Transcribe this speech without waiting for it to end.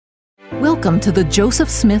Welcome to the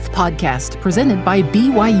Joseph Smith Podcast, presented by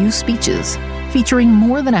BYU Speeches, featuring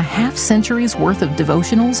more than a half-century's worth of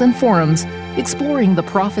devotionals and forums exploring the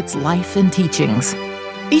prophet's life and teachings.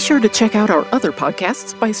 Be sure to check out our other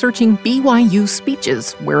podcasts by searching BYU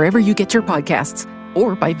Speeches wherever you get your podcasts,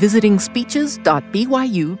 or by visiting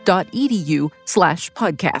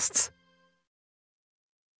speeches.byu.edu/podcasts.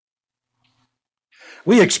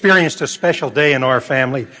 We experienced a special day in our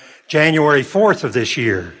family, January 4th of this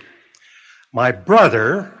year. My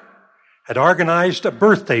brother had organized a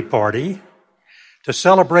birthday party to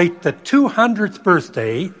celebrate the 200th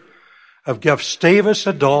birthday of Gustavus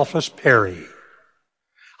Adolphus Perry.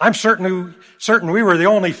 I'm certain we were the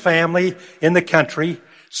only family in the country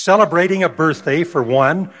celebrating a birthday for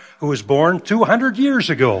one who was born 200 years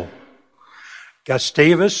ago.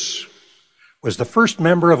 Gustavus was the first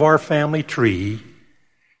member of our family tree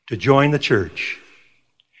to join the church.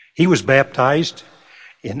 He was baptized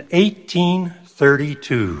in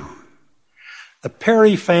 1832. The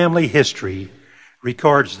Perry family history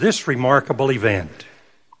records this remarkable event.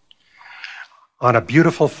 On a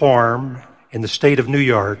beautiful farm in the state of New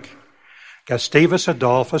York, Gustavus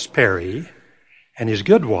Adolphus Perry and his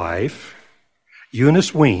good wife,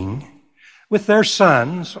 Eunice Wing, with their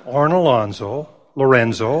sons, Orne Alonzo,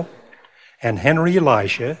 Lorenzo, and Henry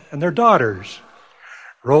Elisha, and their daughters,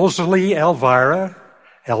 Rosalie Elvira,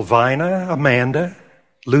 Elvina, Amanda,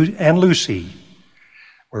 and Lucy,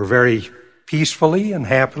 were very peacefully and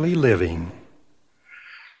happily living.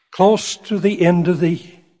 Close to the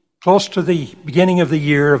beginning of the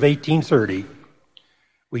year of 1830,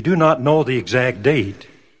 we do not know the exact date.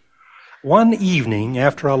 One evening,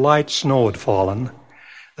 after a light snow had fallen,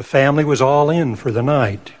 the family was all in for the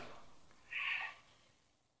night.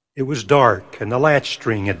 It was dark, and the latch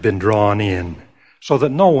string had been drawn in so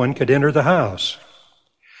that no one could enter the house.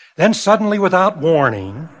 Then suddenly, without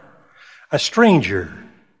warning, a stranger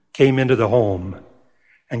came into the home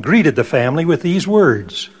and greeted the family with these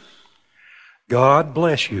words, "God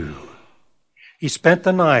bless you." He spent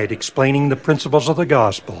the night explaining the principles of the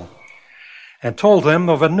gospel and told them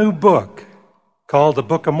of a new book called the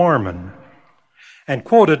Book of Mormon and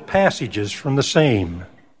quoted passages from the same.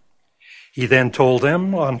 He then told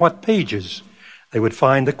them on what pages they would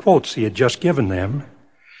find the quotes he had just given them,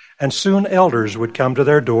 and soon elders would come to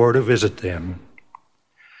their door to visit them.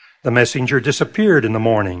 The messenger disappeared in the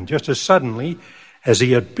morning just as suddenly as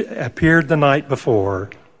he had appeared the night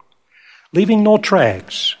before, leaving no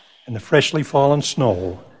tracks in the freshly fallen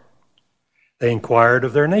snow. They inquired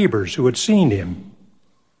of their neighbors who had seen him.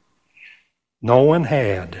 No one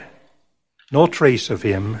had. No trace of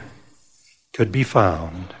him could be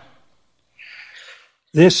found.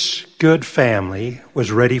 This good family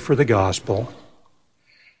was ready for the gospel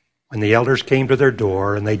when the elders came to their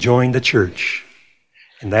door and they joined the church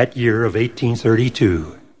in that year of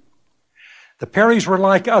 1832. The Perrys were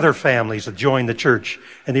like other families that joined the church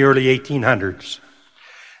in the early 1800s.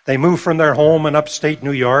 They moved from their home in upstate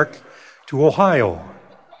New York to Ohio,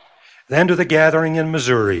 then to the gathering in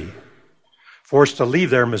Missouri. Forced to leave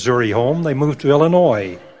their Missouri home, they moved to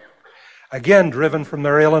Illinois. Again, driven from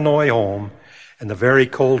their Illinois home in the very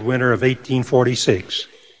cold winter of 1846,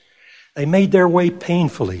 they made their way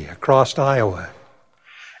painfully across Iowa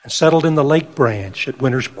and settled in the Lake Branch at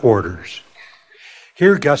Winter's Quarters.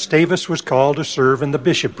 Here, Gustavus was called to serve in the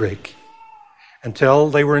bishopric until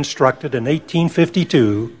they were instructed in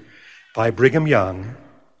 1852 by Brigham Young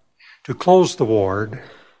to close the ward,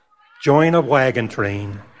 join a wagon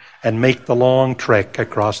train, and make the long trek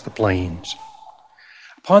across the plains.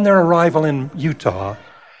 Upon their arrival in Utah,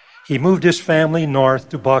 he moved his family north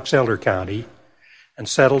to Box Elder County and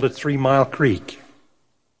settled at 3 Mile Creek.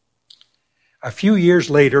 A few years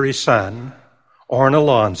later, his son, Orne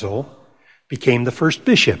Alonzo, became the first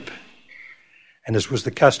bishop. And as was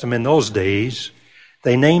the custom in those days,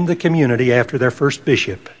 they named the community after their first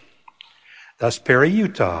bishop. Thus, Perry,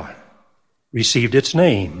 Utah, received its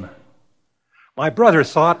name. My brother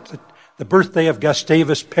thought that the birthday of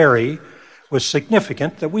Gustavus Perry was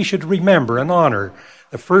significant, that we should remember and honor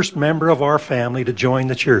the first member of our family to join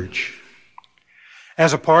the church.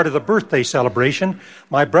 As a part of the birthday celebration,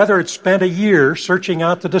 my brother had spent a year searching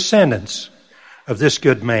out the descendants of this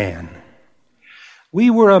good man. We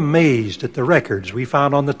were amazed at the records we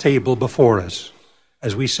found on the table before us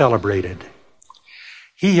as we celebrated.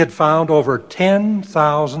 He had found over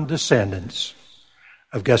 10,000 descendants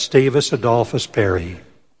of Gustavus Adolphus Perry.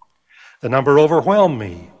 The number overwhelmed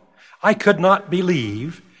me. I could not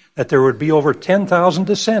believe that there would be over 10,000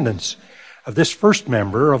 descendants of this first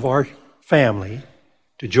member of our family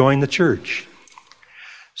to join the church.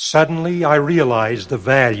 Suddenly, I realized the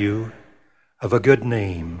value of a good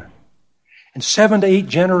name. In 7 to 8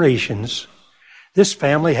 generations, this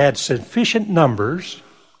family had sufficient numbers,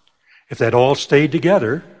 if they'd all stayed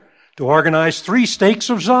together, to organize 3 stakes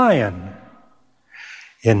of Zion.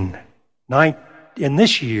 In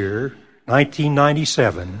this year,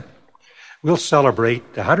 1997, we'll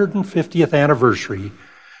celebrate the 150th anniversary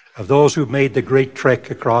of those who made the great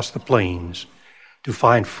trek across the plains to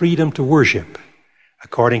find freedom to worship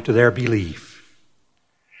according to their belief.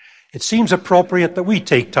 It seems appropriate that we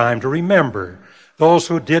take time to remember those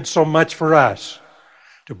who did so much for us,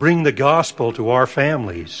 to bring the gospel to our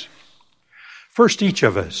families. First, each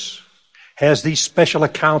of us has these special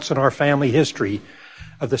accounts in our family history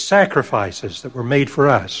of the sacrifices that were made for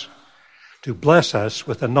us to bless us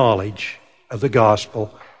with the knowledge of the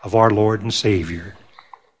gospel of our Lord and Savior.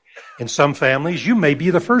 In some families, you may be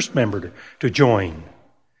the first member to join.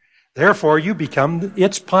 Therefore, you become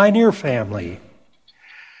its pioneer family.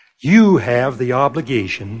 You have the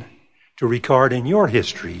obligation to record in your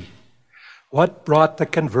history what brought the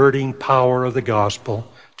converting power of the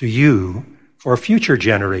gospel to you for future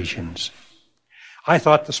generations. I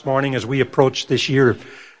thought this morning, as we approach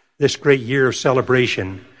this great year of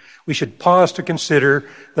celebration, we should pause to consider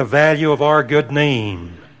the value of our good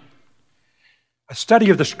name. A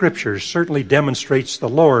study of the Scriptures certainly demonstrates the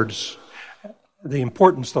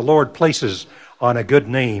importance the Lord places on a good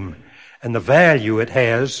name and the value it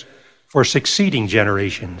has for succeeding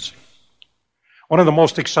generations. One of the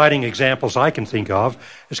most exciting examples I can think of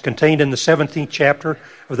is contained in the 17th chapter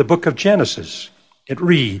of the book of Genesis. It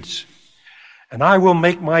reads, "And I will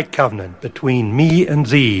make my covenant between me and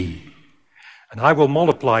thee, and I will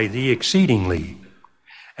multiply thee exceedingly.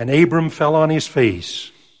 And Abram fell on his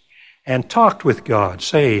face and talked with God,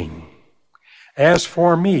 saying, As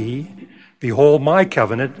for me, behold, my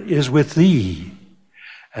covenant is with thee,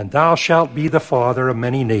 and thou shalt be the father of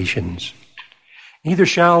many nations. Neither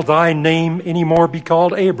shall thy name any more be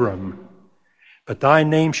called Abram, but thy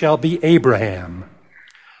name shall be Abraham.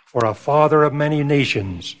 For a father of many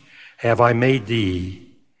nations have I made thee,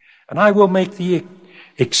 and I will make thee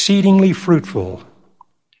exceedingly fruitful,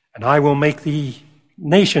 and I will make thee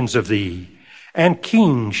nations of thee, and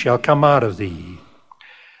kings shall come out of thee.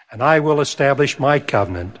 And I will establish my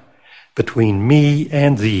covenant between me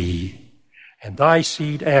and thee, and thy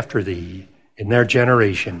seed after thee in their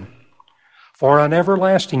generation, for an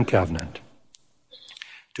everlasting covenant,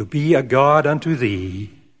 to be a God unto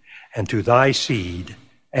thee, and to thy seed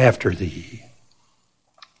after thee."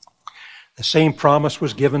 The same promise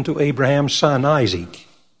was given to Abraham's son Isaac.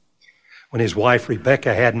 When his wife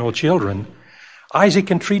Rebekah had no children,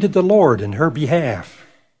 Isaac entreated the Lord in her behalf.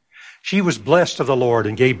 She was blessed of the Lord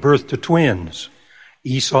and gave birth to twins,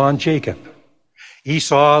 Esau and Jacob.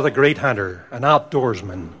 Esau, the great hunter, an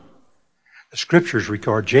outdoorsman. The Scriptures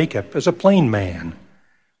record Jacob as a plain man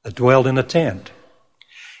that dwelled in a tent.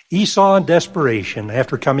 Esau, in desperation,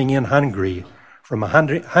 after coming in hungry from a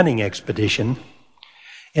hunting expedition,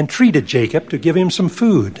 entreated Jacob to give him some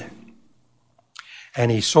food.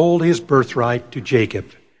 And he sold his birthright to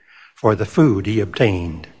Jacob for the food he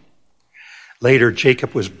obtained. Later,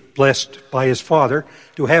 Jacob was blessed by his father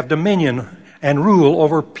to have dominion and rule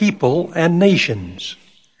over people and nations.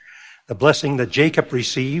 The blessing that Jacob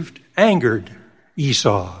received angered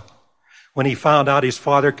Esau when he found out his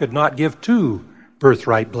father could not give 2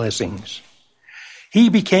 birthright blessings. He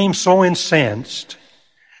became so incensed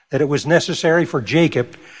that it was necessary for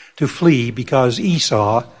Jacob to flee because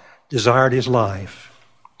Esau desired his life.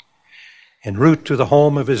 En route to the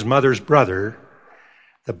home of his mother's brother,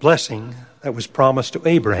 the blessing that was promised to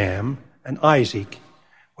Abraham and Isaac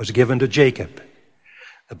was given to Jacob.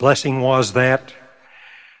 The blessing was that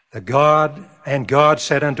God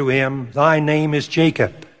said unto him, Thy name is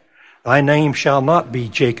Jacob. Thy name shall not be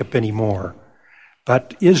Jacob any more,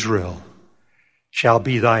 but Israel shall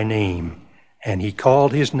be thy name. And he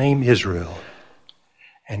called his name Israel.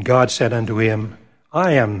 And God said unto him,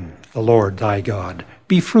 I am the Lord thy God.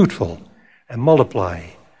 Be fruitful and multiply.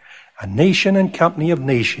 A nation and company of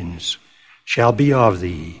nations shall be of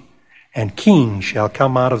thee, and kings shall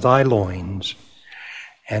come out of thy loins.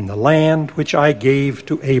 And the land which I gave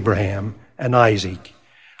to Abraham and Isaac,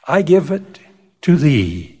 I give it to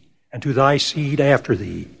thee, and to thy seed after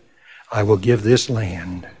thee I will give this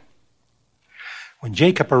land. When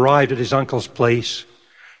Jacob arrived at his uncle's place,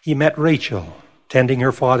 he met Rachel tending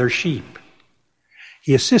her father's sheep.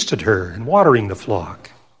 He assisted her in watering the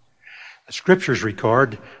flock. The Scriptures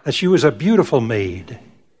record that she was a beautiful maid,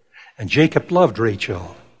 and Jacob loved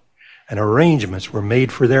Rachel, and arrangements were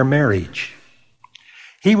made for their marriage.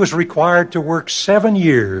 He was required to work 7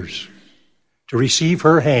 years to receive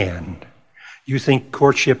her hand. You think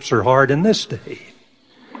courtships are hard in this day.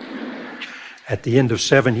 At the end of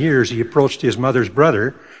 7 years, he approached his mother's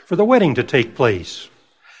brother for the wedding to take place,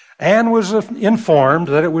 and was informed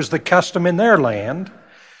that it was the custom in their land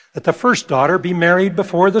that the first daughter be married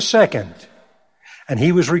before the second, and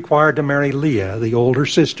he was required to marry Leah, the older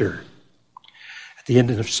sister. At the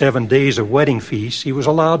end of 7 days of wedding feast, he was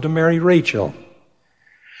allowed to marry Rachel,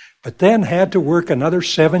 but then had to work another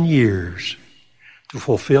 7 years to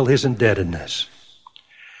fulfill his indebtedness.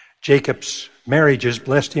 Jacob's marriages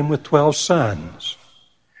blessed him with 12 sons.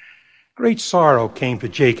 Great sorrow came to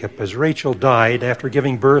Jacob as Rachel died after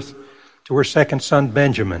giving birth to her second son,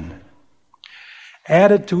 Benjamin.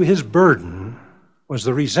 Added to his burden was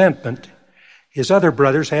the resentment his other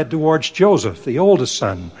brothers had towards Joseph, the oldest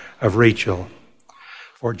son of Rachel.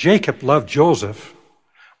 For Jacob loved Joseph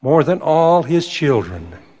more than all his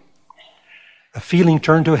children. The feeling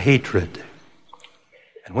turned to hatred.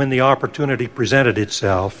 And when the opportunity presented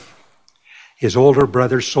itself, his older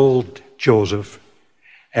brother sold Joseph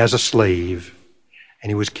as a slave,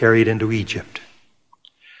 and he was carried into Egypt.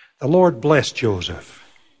 The Lord blessed Joseph,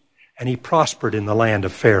 and he prospered in the land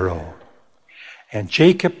of Pharaoh. And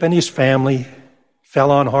Jacob and his family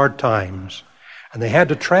fell on hard times, and they had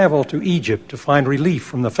to travel to Egypt to find relief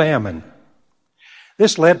from the famine.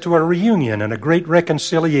 This led to a reunion and a great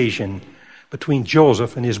reconciliation between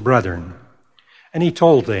Joseph and his brethren. And he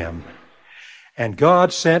told them, "And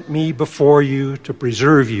God sent me before you to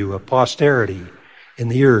preserve you a posterity in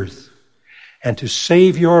the earth, and to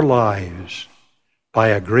save your lives by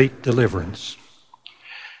a great deliverance."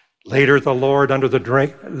 Later, under the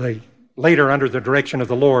direction of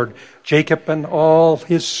the Lord, Jacob and all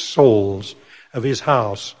his souls of his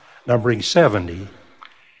house, numbering 70,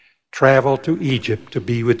 traveled to Egypt to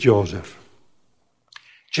be with Joseph.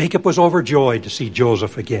 Jacob was overjoyed to see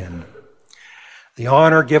Joseph again. The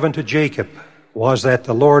honor given to Jacob was that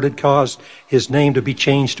the Lord had caused his name to be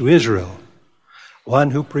changed to Israel,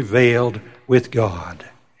 one who prevailed with God.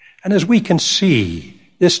 And as we can see,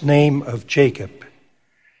 this name of Jacob,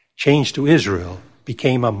 changed to Israel,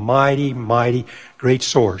 became a mighty, mighty great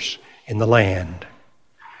source in the land.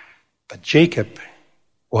 But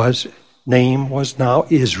Jacob's name was now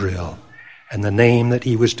Israel, and the name that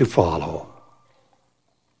he was to follow.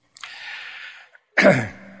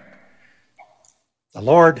 The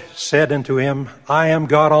Lord said unto him, "I am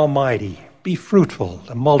God Almighty. Be fruitful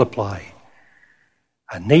and multiply.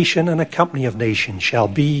 A nation and a company of nations shall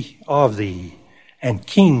be of thee, and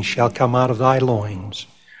kings shall come out of thy loins.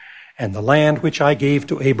 And the land which I gave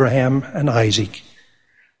to Abraham and Isaac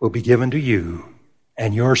will be given to you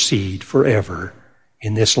and your seed forever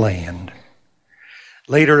in this land."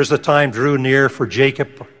 Later, as the time drew near for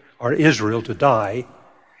Jacob or Israel to die,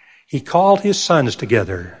 he called his sons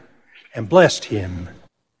together and blessed him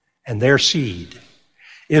and their seed.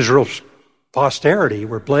 Israel's posterity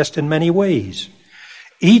were blessed in many ways,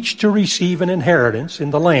 each to receive an inheritance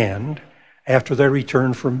in the land after their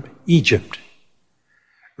return from Egypt.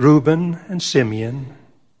 Reuben and Simeon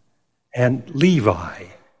and Levi,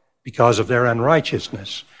 because of their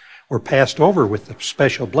unrighteousness, were passed over with the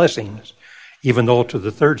special blessings, even though to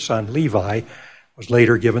the third son, Levi, was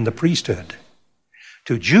later given the priesthood.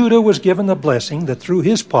 To Judah was given the blessing that through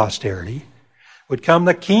his posterity would come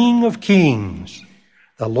the King of Kings,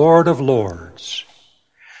 the Lord of Lords.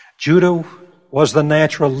 Judah was the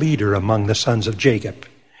natural leader among the sons of Jacob,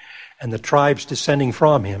 and the tribes descending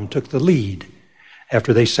from him took the lead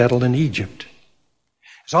after they settled in Egypt.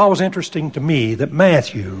 It's always interesting to me that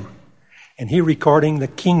Matthew, and he recording the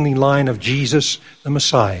kingly line of Jesus, the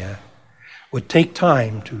Messiah, would take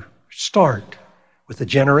time to start with the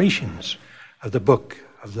generations of the book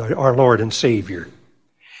of our Lord and Savior.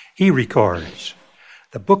 He records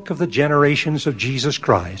the book of the generations of Jesus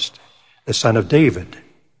Christ, the son of David,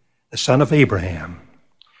 the son of Abraham.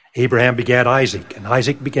 Abraham begat Isaac, and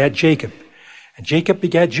Isaac begat Jacob, and Jacob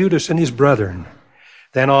begat Judas and his brethren.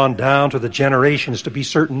 Then on down to the generations, to be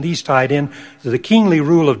certain these tied in to the kingly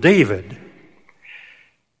rule of David.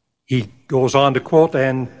 He goes on to quote,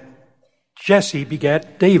 "And Jesse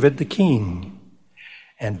begat David the king,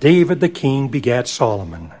 and David the king begat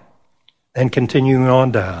Solomon." Then continuing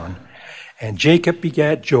on down, "And Jacob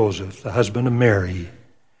begat Joseph, the husband of Mary,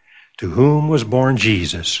 to whom was born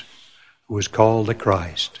Jesus, who was called the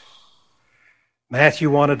Christ." Matthew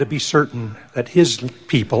wanted to be certain that his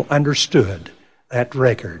people understood that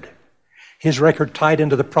record. His record tied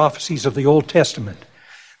into the prophecies of the Old Testament,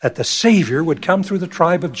 that the Savior would come through the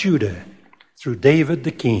tribe of Judah, through David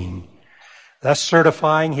the king, thus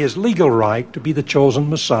certifying his legal right to be the chosen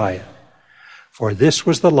Messiah. For this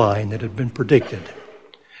was the line that had been predicted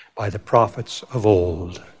by the prophets of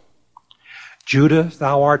old. "Judah,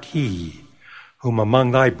 thou art he, whom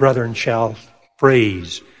among thy brethren shall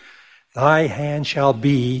phrase, "Thy hand shall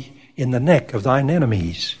be in the neck of thine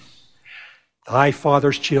enemies. Thy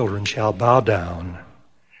father's children shall bow down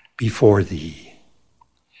before thee."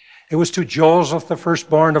 It was to Joseph, the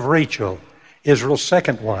firstborn of Rachel, Israel's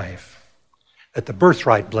second wife, that the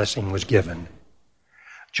birthright blessing was given.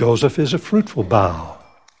 Joseph is a fruitful bough,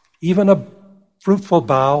 even a fruitful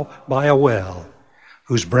bough by a well,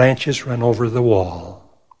 whose branches run over the wall.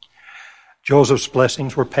 Joseph's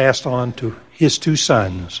blessings were passed on to his two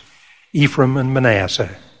sons, Ephraim and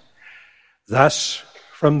Manasseh. Thus,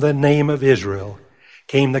 from the name of Israel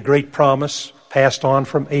came the great promise passed on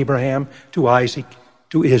from Abraham to Isaac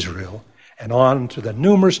to Israel, and on to the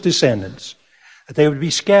numerous descendants, that they would be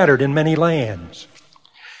scattered in many lands.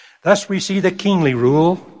 Thus we see the kingly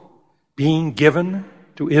rule being given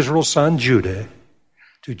to Israel's son Judah,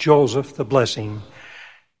 to Joseph the blessing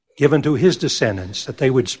given to his descendants, that they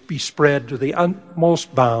would be spread to the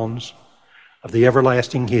utmost bounds of the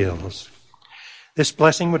everlasting hills. This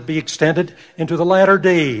blessing would be extended into the latter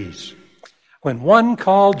days, when one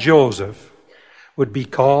called Joseph would be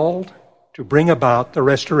called to bring about the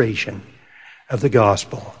restoration of the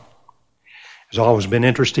gospel. It's always been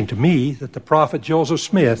interesting to me that the prophet Joseph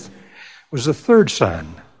Smith was the third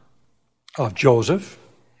son of Joseph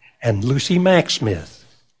and Lucy Mack Smith.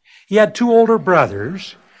 He had two older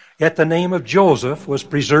brothers, yet the name of Joseph was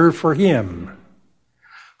preserved for him.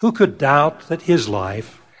 Who could doubt that his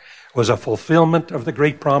life was a fulfillment of the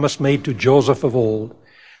great promise made to Joseph of old,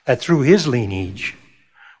 that through his lineage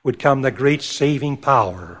would come the great saving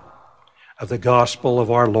power of the gospel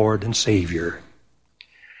of our Lord and Savior?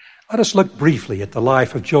 Let us look briefly at the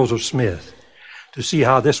life of Joseph Smith to see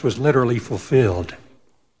how this was literally fulfilled.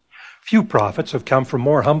 Few prophets have come from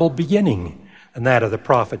more humble beginning than that of the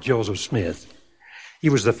prophet Joseph Smith. He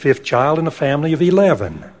was the fifth child in a family of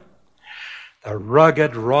 11. The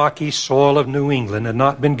rugged, rocky soil of New England had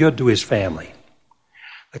not been good to his family.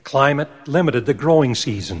 The climate limited the growing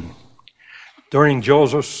season. During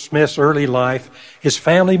Joseph Smith's early life, his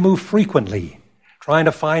family moved frequently, trying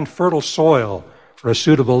to find fertile soil for a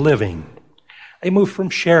suitable living. They moved from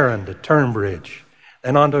Sharon to Turnbridge,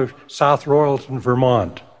 then on to South Royalton,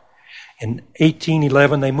 Vermont. In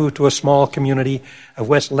 1811, they moved to a small community of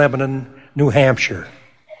West Lebanon, New Hampshire,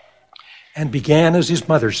 and began, as his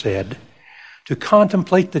mother said, to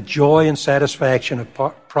contemplate the joy and satisfaction of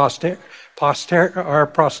our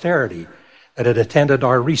posterity that had attended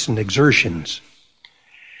our recent exertions.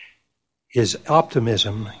 His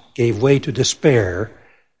optimism gave way to despair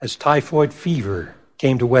as typhoid fever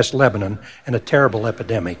came to West Lebanon in a terrible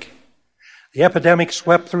epidemic. The epidemic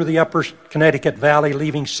swept through the upper Connecticut Valley,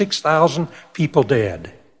 leaving 6,000 people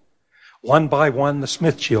dead. One by one, the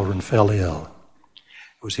Smith children fell ill.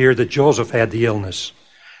 It was here that Joseph had the illness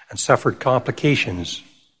and suffered complications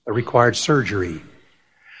that required surgery.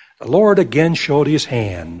 The Lord again showed his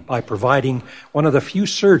hand by providing one of the few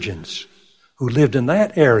surgeons who lived in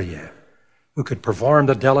that area who could perform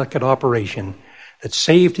the delicate operation that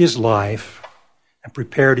saved his life and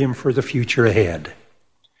prepared him for the future ahead.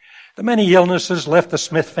 The many illnesses left the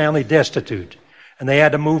Smith family destitute, and they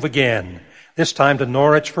had to move again, this time to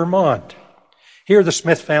Norwich, Vermont. Here the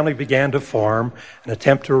Smith family began to farm and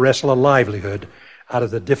attempt to wrestle a livelihood out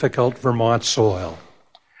of the difficult Vermont soil.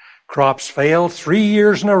 Crops failed 3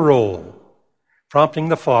 years in a row, prompting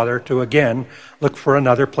the father to again look for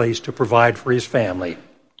another place to provide for his family.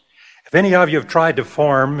 If any of you have tried to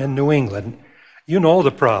farm in New England, you know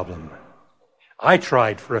the problem. I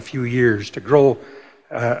tried for a few years to grow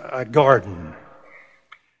a garden,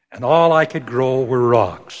 and all I could grow were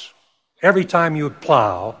rocks. Every time you would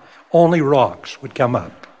plow, only rocks would come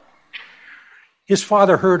up. His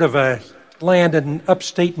father heard of a land in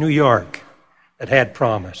upstate New York that had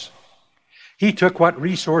promise. He took what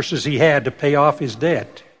resources he had to pay off his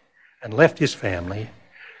debt and left his family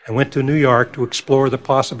and went to New York to explore the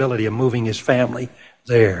possibility of moving his family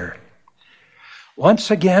there.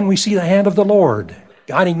 Once again, we see the hand of the Lord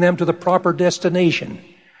guiding them to the proper destination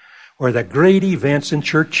where the great events in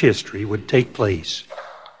church history would take place.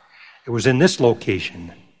 It was in this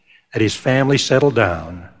location that his family settled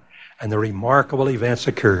down and the remarkable events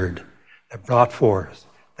occurred that brought forth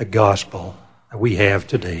the gospel that we have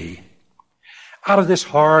today. Out of this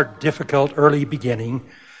hard, difficult early beginning,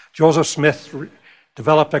 Joseph Smith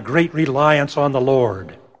developed a great reliance on the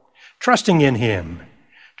Lord, trusting in him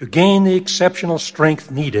to gain the exceptional strength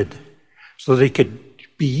needed so that he could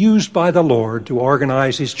be used by the Lord to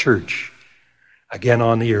organize his church again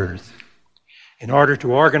on the earth. In order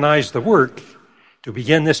to organize the work, to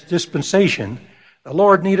begin this dispensation, the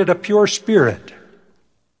Lord needed a pure spirit,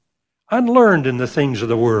 unlearned in the things of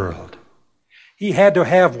the world. He had to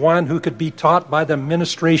have one who could be taught by the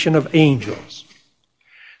ministration of angels.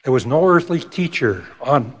 There was no earthly teacher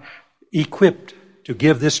equipped to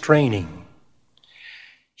give this training.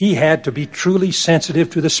 He had to be truly sensitive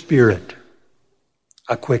to the Spirit,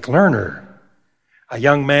 a quick learner, a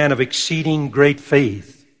young man of exceeding great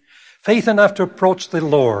faith enough to approach the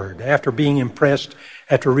Lord after being impressed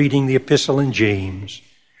after reading the epistle in James,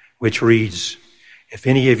 which reads, "If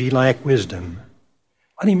any of ye lack wisdom,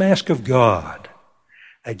 let him ask of God,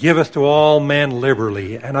 that giveth to all men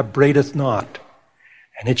liberally, and upbraideth not,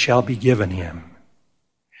 and it shall be given him."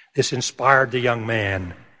 This inspired the young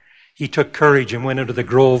man. He took courage and went into the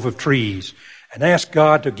grove of trees and asked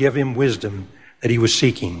God to give him wisdom that he was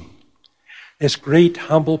seeking. This great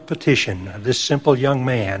humble petition of this simple young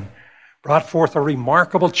man brought forth a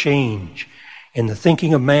remarkable change in the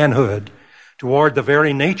thinking of manhood toward the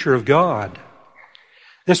very nature of God.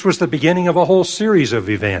 This was the beginning of a whole series of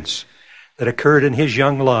events that occurred in his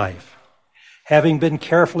young life. Having been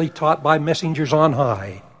carefully taught by messengers on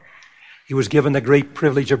high, he was given the great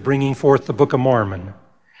privilege of bringing forth the Book of Mormon,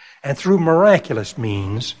 and through miraculous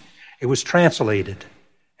means, it was translated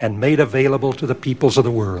and made available to the peoples of the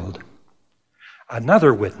world.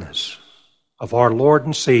 Another witness of our Lord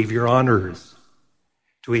and Savior on earth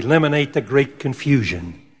to eliminate the great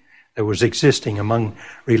confusion that was existing among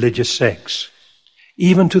religious sects,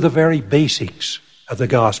 even to the very basics of the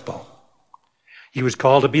gospel. He was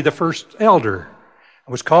called to be the first elder,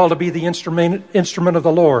 and was called to be the instrument of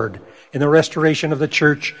the Lord in the restoration of the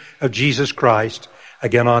church of Jesus Christ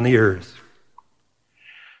again on the earth.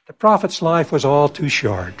 The prophet's life was all too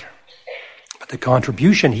short, but the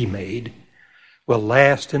contribution he made will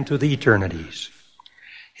last into the eternities.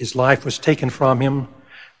 His life was taken from him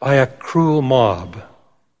by a cruel mob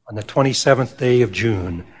on the 27th day of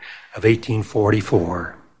June of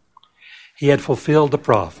 1844. He had fulfilled the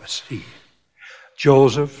prophecy.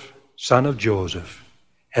 Joseph, son of Joseph,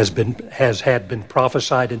 had been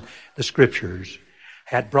prophesied in the Scriptures,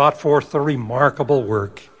 had brought forth a remarkable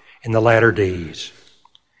work in the latter days.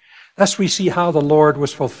 Thus we see how the Lord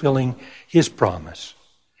was fulfilling his promise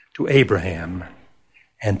to Abraham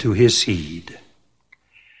and to his seed.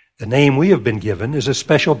 The name we have been given is a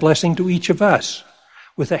special blessing to each of us,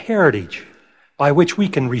 with a heritage by which we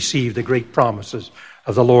can receive the great promises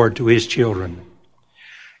of the Lord to his children,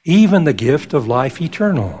 even the gift of life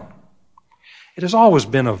eternal. It has always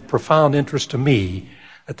been of profound interest to me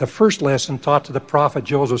that the first lesson taught to the prophet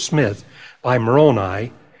Joseph Smith by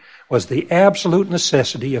Moroni was the absolute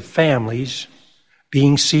necessity of families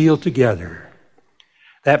being sealed together.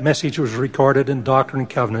 That message was recorded in Doctrine and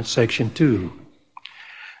Covenants, section 2.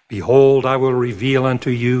 "Behold, I will reveal unto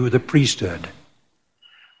you the priesthood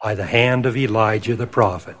by the hand of Elijah the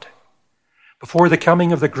prophet, before the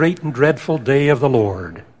coming of the great and dreadful day of the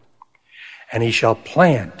Lord. And he shall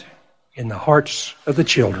plant in the hearts of the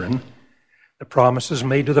children the promises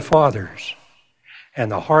made to the fathers,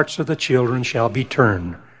 and the hearts of the children shall be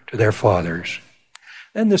turned to their fathers."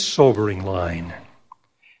 Then this sobering line,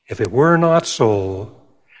 "If it were not so,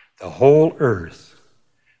 the whole earth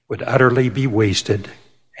would utterly be wasted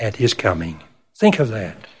at his coming." Think of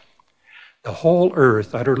that. The whole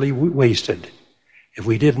earth utterly wasted if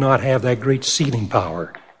we did not have that great sealing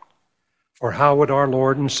power. For how would our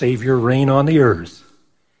Lord and Savior reign on the earth?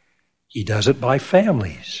 He does it by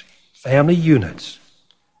families, family units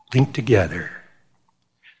linked together.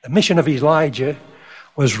 The mission of Elijah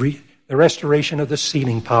was the restoration of the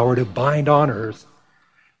sealing power to bind on earth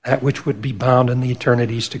that which would be bound in the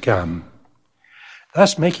eternities to come,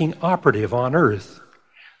 thus making operative on earth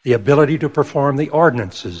the ability to perform the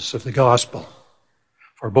ordinances of the gospel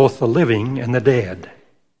for both the living and the dead.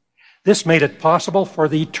 This made it possible for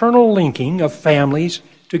the eternal linking of families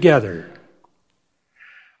together.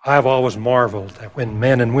 I have always marveled that when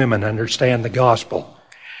men and women understand the gospel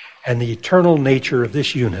and the eternal nature of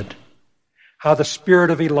this unit, how the spirit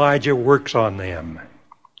of Elijah works on them.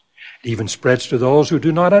 It even spreads to those who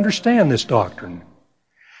do not understand this doctrine.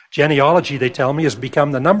 Genealogy, they tell me, has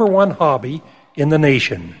become the number one hobby in the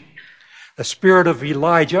nation. The spirit of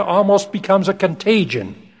Elijah almost becomes a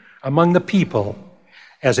contagion among the people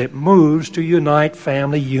as it moves to unite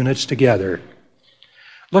family units together.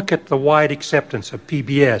 Look at the wide acceptance of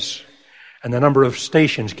PBS and the number of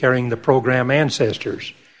stations carrying the program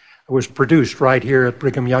Ancestors that was produced right here at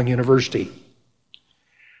Brigham Young University.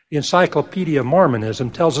 The Encyclopedia of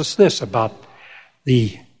Mormonism tells us this about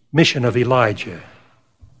the mission of Elijah.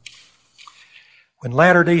 When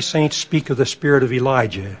Latter-day Saints speak of the spirit of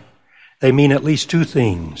Elijah, they mean at least two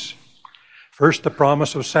things. First, the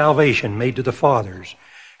promise of salvation made to the fathers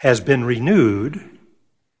has been renewed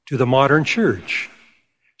to the modern church.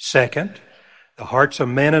 Second, The hearts of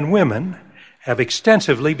men and women have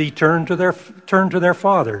extensively been turned to their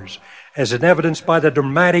fathers, as evidenced by the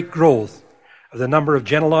dramatic growth of the number of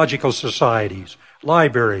genealogical societies,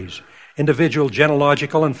 libraries, individual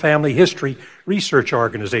genealogical and family history research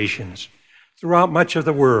organizations throughout much of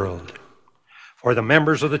the world. For the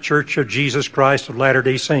members of the Church of Jesus Christ of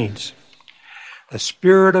Latter-day Saints, the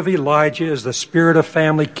spirit of Elijah is the spirit of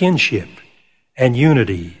family kinship and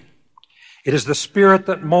unity. It is the spirit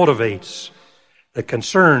that motivates the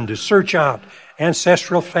concern to search out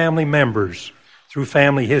ancestral family members through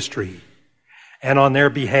family history and on their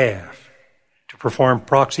behalf to perform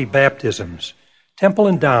proxy baptisms, temple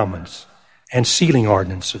endowments, and sealing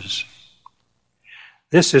ordinances.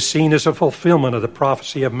 This is seen as a fulfillment of the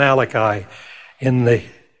prophecy of Malachi in the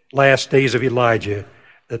last days of Elijah,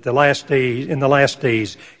 that in the last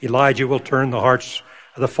days Elijah will turn the hearts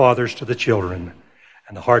of the fathers to the children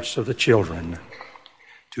and the hearts of the children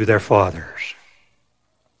to their fathers.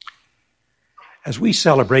 As we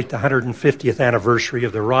celebrate the 150th anniversary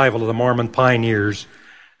of the arrival of the Mormon pioneers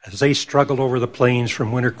as they struggled over the plains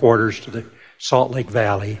from winter quarters to the Salt Lake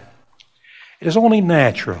Valley, it is only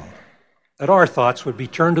natural that our thoughts would be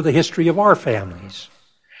turned to the history of our families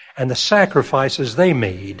and the sacrifices they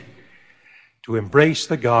made to embrace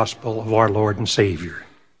the gospel of our Lord and Savior.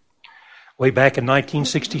 Way back in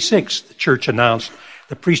 1966, the church announced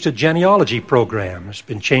the priesthood genealogy program has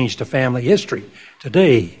been changed to family history.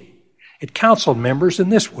 Today, it counseled members in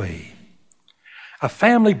this way. A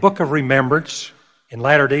family book of remembrance in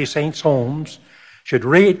Latter-day Saints' homes should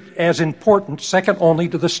rate as important, second only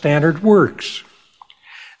to the standard works.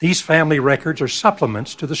 These family records are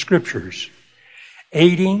supplements to the Scriptures,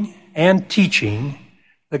 aiding and teaching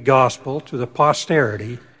the gospel to the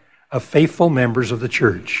posterity of faithful members of the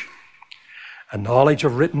church. A knowledge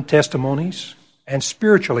of written testimonies and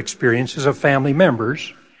spiritual experiences of family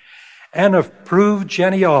members and of proved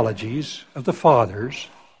genealogies of the fathers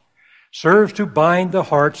serves to bind the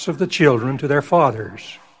hearts of the children to their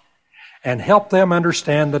fathers and help them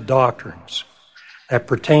understand the doctrines that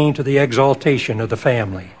pertain to the exaltation of the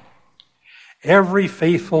family. Every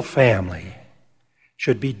faithful family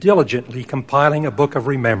should be diligently compiling a book of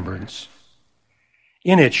remembrance.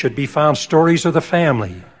 In it should be found stories of the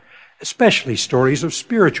family, especially stories of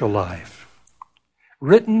spiritual life,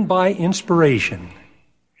 written by inspiration.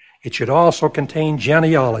 It should also contain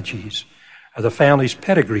genealogies of the family's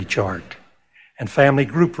pedigree chart and family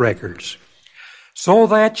group records, so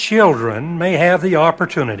that children may have the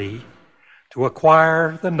opportunity to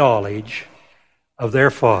acquire the knowledge of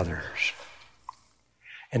their fathers.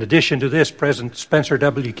 In addition to this, President Spencer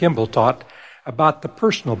W. Kimball taught about the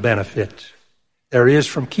personal benefit there is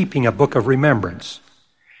from keeping a book of remembrance.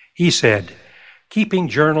 He said, "Keeping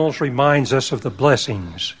journals reminds us of the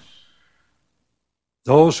blessings.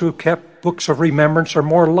 Those who kept books of remembrance are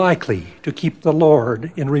more likely to keep the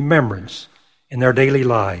Lord in remembrance in their daily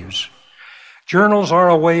lives. Journals are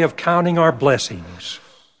a way of counting our blessings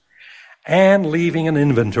and leaving an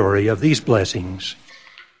inventory of these blessings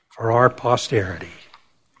for our posterity."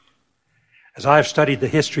 As I've studied the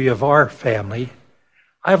history of our family,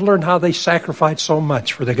 I've learned how they sacrificed so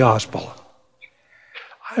much for the gospel.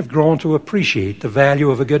 I've grown to appreciate the value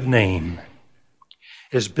of a good name.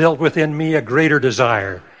 It has built within me a greater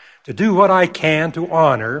desire to do what I can to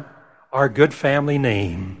honor our good family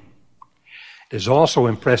name. It has also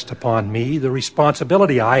impressed upon me the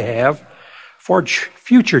responsibility I have for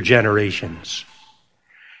future generations.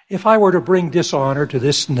 If I were to bring dishonor to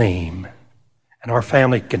this name, and our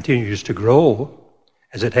family continues to grow,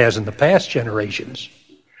 as it has in the past generations,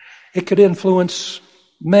 it could influence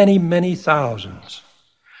many, many thousands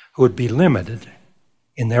who would be limited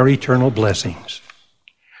in their eternal blessings.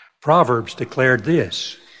 Proverbs declared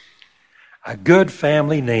this: "A good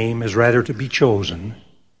family name is rather to be chosen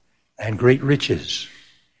than great riches,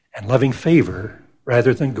 and loving favor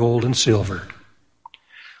rather than gold and silver."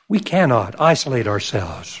 We cannot isolate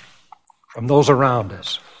ourselves from those around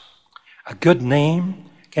us. A good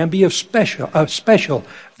name can be a special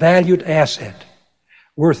valued asset,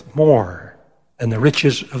 worth more than the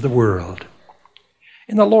riches of the world.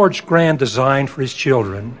 In the Lord's grand design for His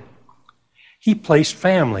children, He placed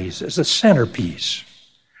families as the centerpiece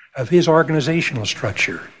of His organizational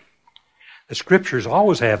structure. The Scriptures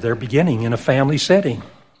always have their beginning in a family setting.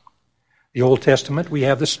 The Old Testament, we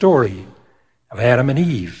have the story of Adam and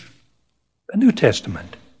Eve. The New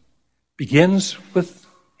Testament begins with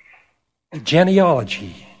the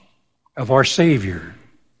genealogy of our Savior.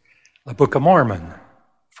 The Book of Mormon,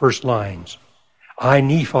 first lines: "I,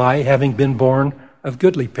 Nephi, having been born of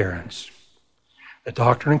goodly parents." The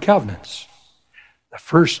Doctrine and Covenants, the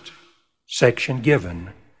first section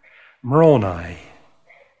given Moroni,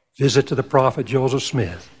 visit to the prophet Joseph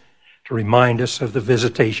Smith to remind us of the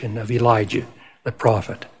visitation of Elijah, the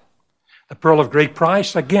prophet. The pearl of great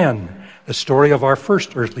price, again, the story of our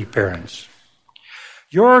first earthly parents.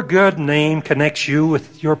 Your good name connects you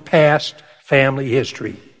with your past family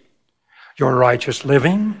history. Your righteous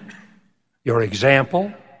living, your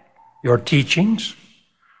example, your teachings,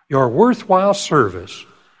 your worthwhile service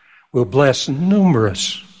will bless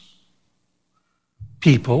numerous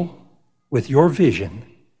people with your vision.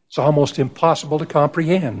 It's almost impossible to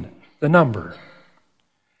comprehend the number.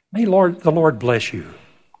 May the Lord bless you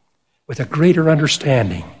with a greater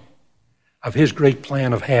understanding of His great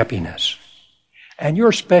plan of happiness and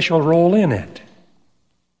your special role in it.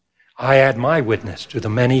 I add my witness to the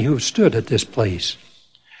many who have stood at this place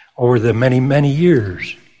over the many, many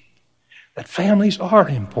years that families are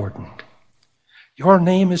important. Your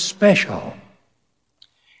name is special.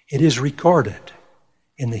 It is recorded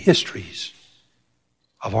in the histories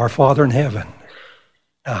of our Father in heaven.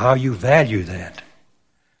 Now, how you value that,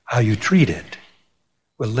 how you treat it,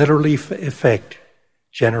 will literally affect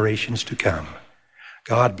generations to come.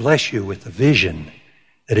 God bless you with the vision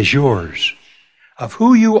that is yours of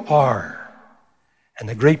who you are and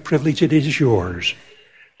the great privilege it is yours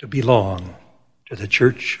to belong to the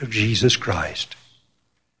Church of Jesus Christ.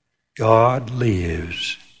 God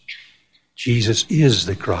lives. Jesus is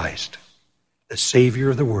the Christ, the Savior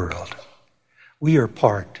of the world. We are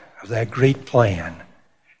part of that great plan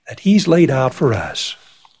that He's laid out for us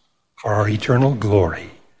for our eternal glory,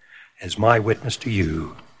 as my witness to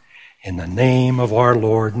you, in the name of our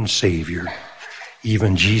Lord and Savior,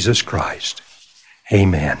 even Jesus Christ.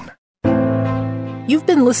 Amen. You've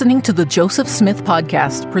been listening to the Joseph Smith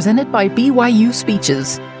Podcast, presented by BYU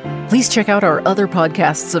Speeches. Please check out our other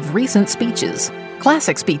podcasts of recent speeches,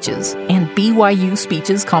 classic speeches, and BYU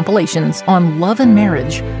Speeches compilations on love and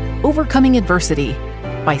marriage, overcoming adversity,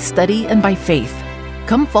 by study and by faith,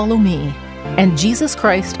 Come Follow Me, and Jesus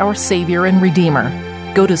Christ, our Savior and Redeemer.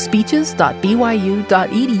 Go to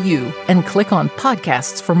speeches.byu.edu and click on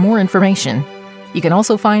podcasts for more information. You can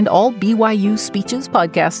also find all BYU Speeches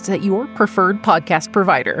podcasts at your preferred podcast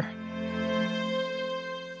provider.